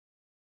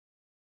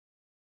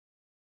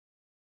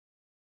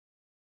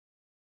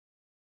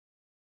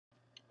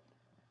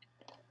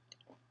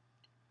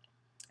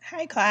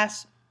Hi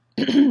class.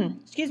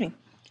 Excuse me.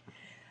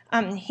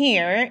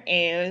 Here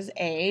is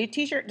a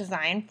t-shirt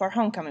design for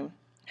homecoming.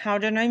 How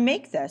did I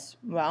make this?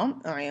 Well,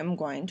 I am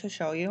going to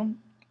show you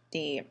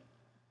the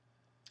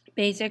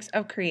basics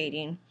of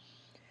creating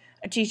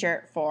a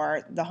t-shirt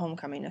for the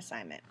homecoming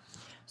assignment.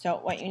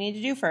 So what you need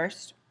to do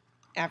first,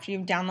 after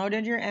you've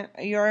downloaded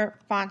your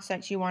fonts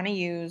that you want to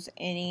use,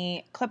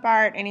 any clip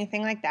art,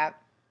 anything like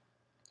that,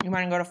 you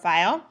want to go to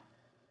File,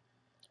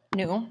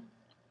 New,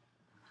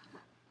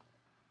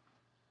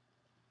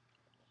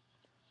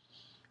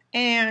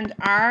 and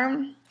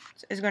ours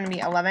is going to be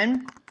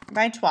 11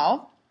 by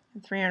 12,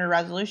 300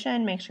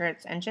 resolution. Make sure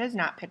it's inches,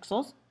 not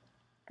pixels.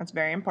 That's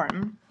very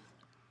important.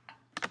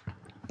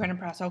 We're going to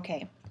press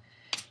OK.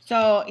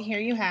 So here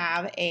you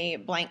have a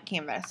blank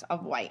canvas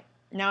of white.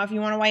 Now if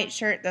you want a white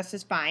shirt, this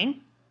is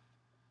fine.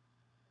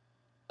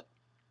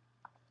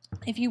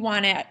 If you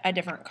want it a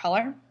different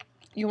color,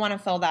 you want to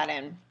fill that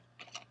in.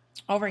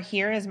 Over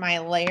here is my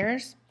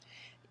layers.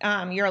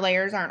 Your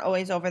layers aren't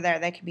always over there.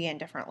 They could be in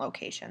different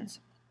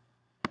locations.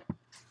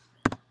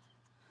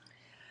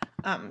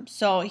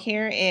 So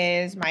here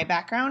is my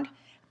background.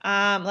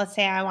 Let's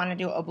say I want to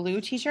do a blue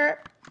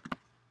t-shirt.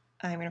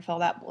 I'm going to fill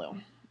that blue.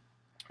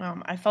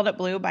 I filled it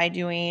blue by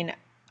doing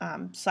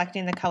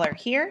selecting the color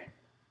here.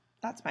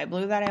 That's my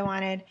blue that I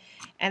wanted.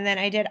 And then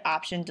I did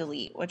Option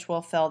Delete, which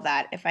will fill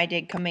that. If I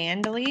did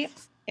Command Delete,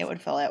 it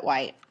would fill it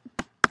white.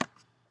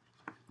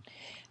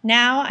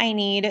 Now I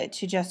need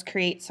to just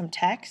create some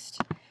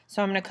text.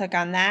 So I'm going to click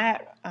on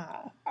that.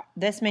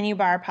 This menu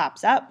bar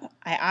pops up.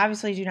 I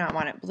obviously do not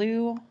want it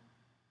blue.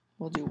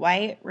 We'll do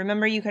white.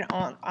 Remember, you can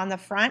on the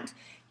front,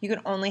 you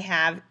can only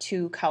have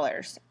 2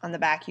 colors. On the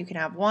back, you can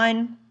have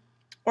 1,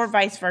 or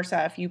vice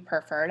versa. If you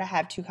prefer to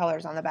have 2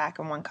 colors on the back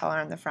and 1 color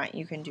on the front,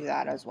 you can do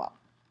that as well.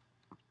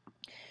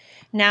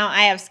 Now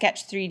I have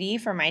Sketch 3D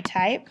for my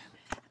type.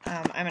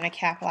 I'm going to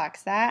cap lock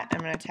that.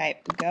 I'm going to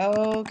type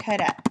Go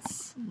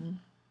Cadets.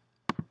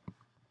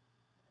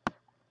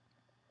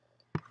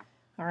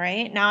 All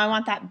right, now I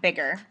want that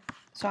bigger.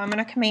 So I'm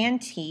going to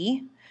Command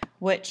T,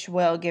 which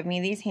will give me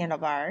these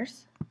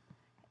handlebars.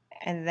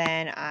 And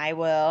then I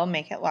will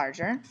make it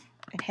larger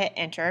and hit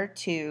enter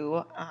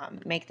to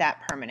make that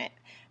permanent.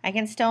 I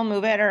can still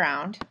move it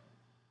around.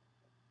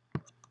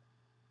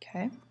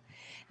 Okay.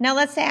 Now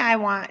let's say I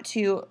want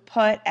to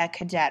put a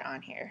cadet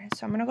on here.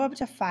 So I'm going to go up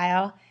to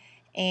File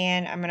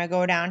and I'm going to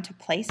go down to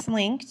Place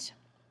Linked.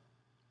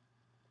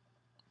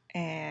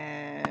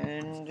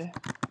 And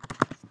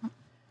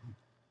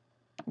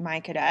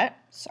my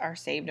cadets are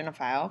saved in a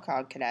file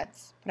called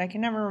cadets, but I can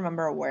never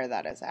remember where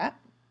that is at.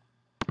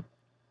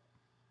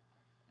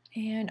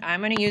 And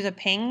I'm going to use a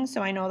ping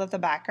so I know that the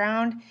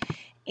background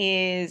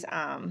is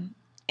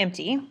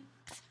empty.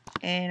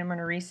 And I'm going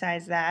to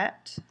resize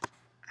that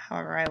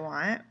however I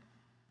want.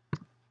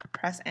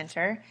 Press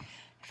enter.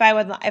 If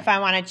I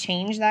want to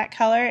change that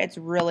color, it's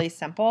really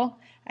simple.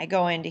 I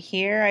go into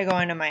here, I go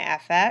into my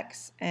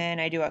FX, and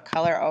I do a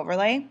color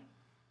overlay.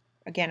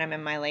 Again, I'm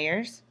in my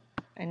layers.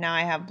 And now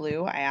I have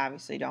blue. I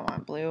obviously don't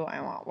want blue. I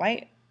want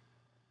white.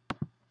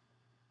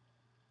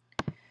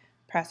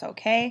 Press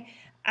OK.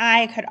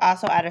 I could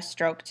also add a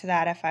stroke to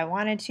that if I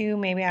wanted to.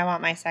 Maybe I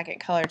want my second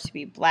color to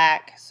be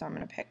black, so I'm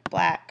going to pick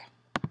black.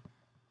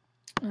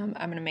 I'm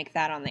going to make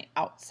that on the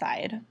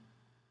outside.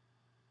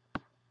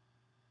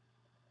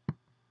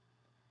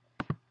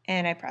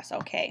 And I press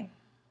OK.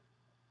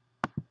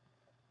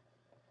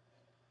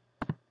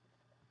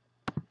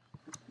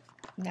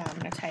 Now I'm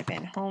going to type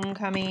in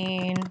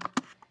Homecoming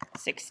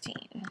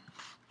 16.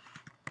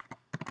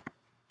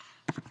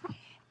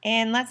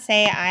 And let's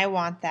say I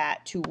want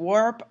that to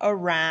warp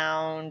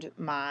around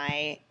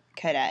my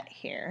cadet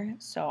here.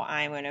 So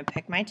I'm going to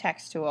pick my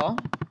text tool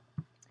and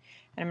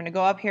I'm going to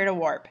go up here to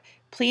warp.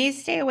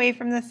 Please stay away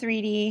from the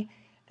 3D.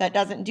 That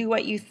doesn't do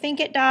what you think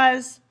it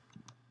does.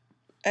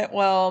 It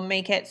will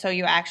make it so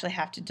you actually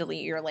have to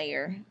delete your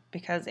layer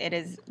because it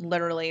is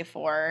literally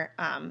for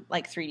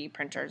like 3D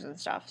printers and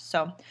stuff.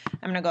 So I'm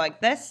going to go like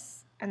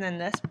this, and then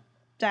this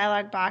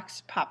dialog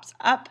box pops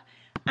up.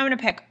 I'm going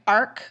to pick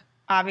arc.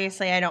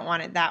 Obviously, I don't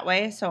want it that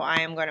way, so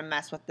I am going to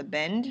mess with the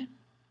bend.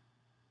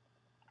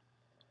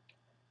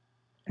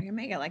 I can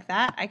make it like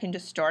that. I can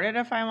distort it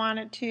if I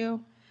wanted to.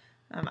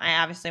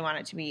 I obviously want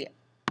it to be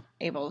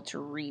able to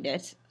read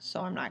it, so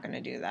I'm not going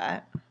to do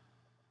that.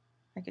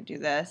 I could do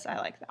this. I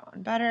like that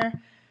one better.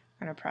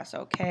 I'm going to press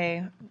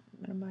OK.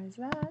 Minimize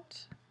that.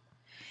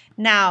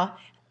 Now,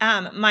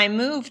 my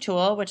move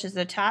tool, which is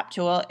the top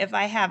tool, if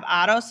I have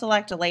auto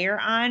select a layer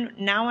on,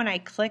 now when I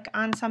click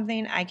on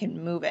something, I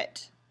can move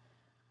it.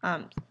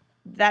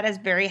 That is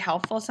very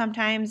helpful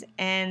sometimes,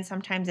 and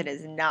sometimes it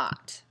is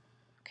not.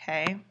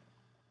 Okay.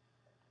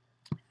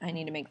 I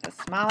need to make this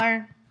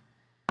smaller.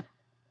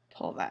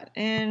 Pull that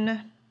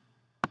in.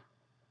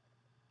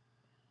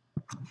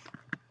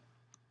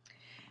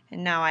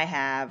 And now I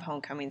have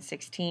Homecoming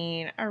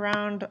 16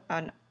 around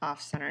an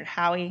off-centered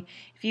Howie.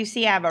 If you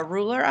see I have a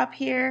ruler up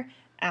here,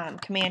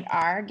 Command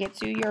R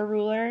gets you your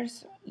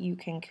rulers. You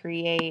can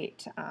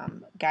create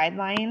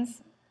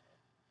guidelines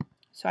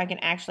So I can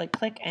actually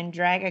click and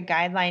drag a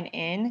guideline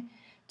in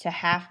to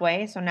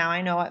halfway. So now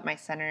I know what my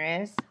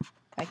center is.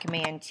 By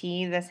Command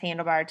T, this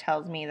handlebar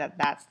tells me that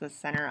that's the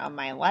center of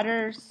my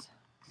letters.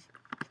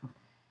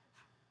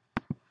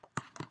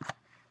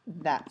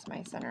 That's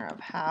my center of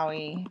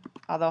Howie,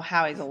 although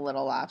Howie's a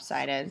little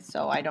lopsided,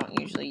 so I don't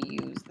usually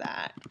use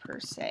that per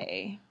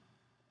se.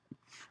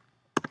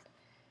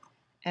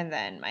 And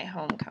then my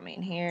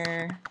homecoming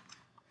here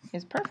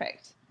is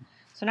perfect.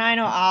 So now I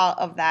know all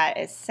of that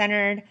is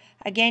centered.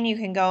 Again, you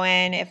can go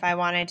in if I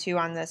wanted to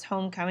on this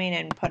homecoming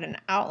and put an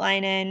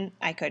outline in.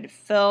 I could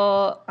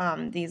fill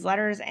these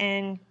letters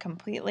in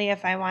completely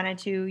if I wanted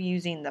to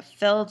using the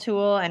fill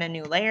tool and a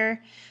new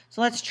layer.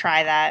 So let's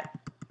try that.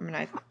 I'm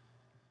going to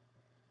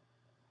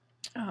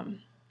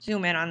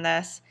zoom in on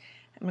this.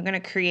 I'm going to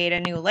create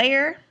a new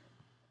layer.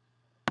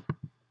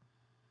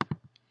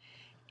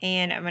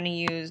 And I'm going to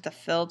use the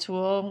fill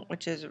tool,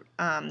 which is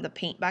the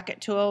paint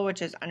bucket tool,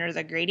 which is under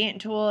the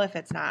gradient tool if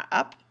it's not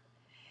up.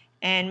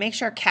 And make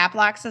sure cap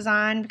locks is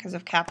on, because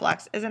if cap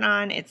locks isn't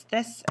on, it's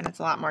this, and it's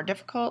a lot more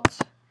difficult.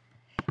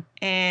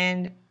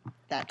 And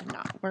that did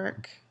not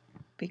work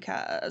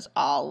because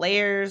all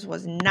layers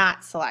was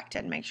not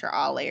selected. Make sure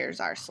all layers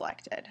are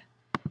selected.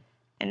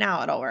 And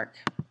now it'll work.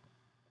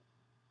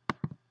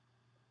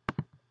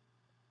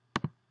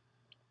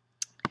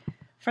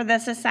 For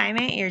this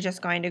assignment, you're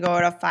just going to go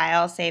to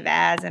File, Save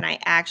As, and I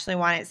actually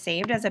want it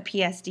saved as a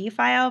PSD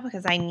file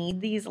because I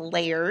need these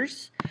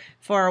layers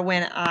for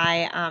when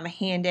I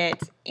hand it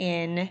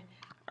in,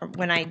 or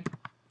when I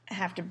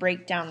have to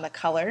break down the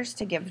colors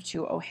to give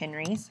to O.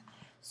 Henry's.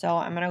 So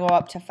I'm going to go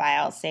up to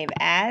File, Save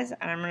As,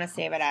 and I'm going to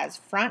save it as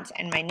front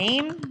and my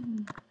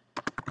name.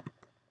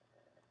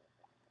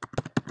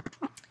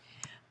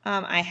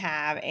 I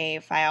have a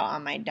file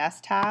on my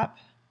desktop.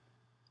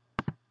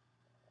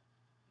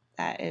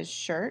 That is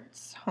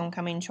shirts,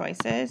 homecoming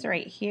choices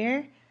right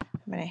here.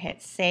 I'm going to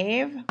hit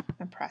save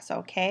and press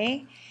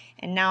OK.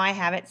 And now I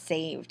have it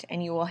saved,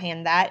 and you will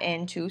hand that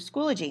in to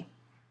Schoology.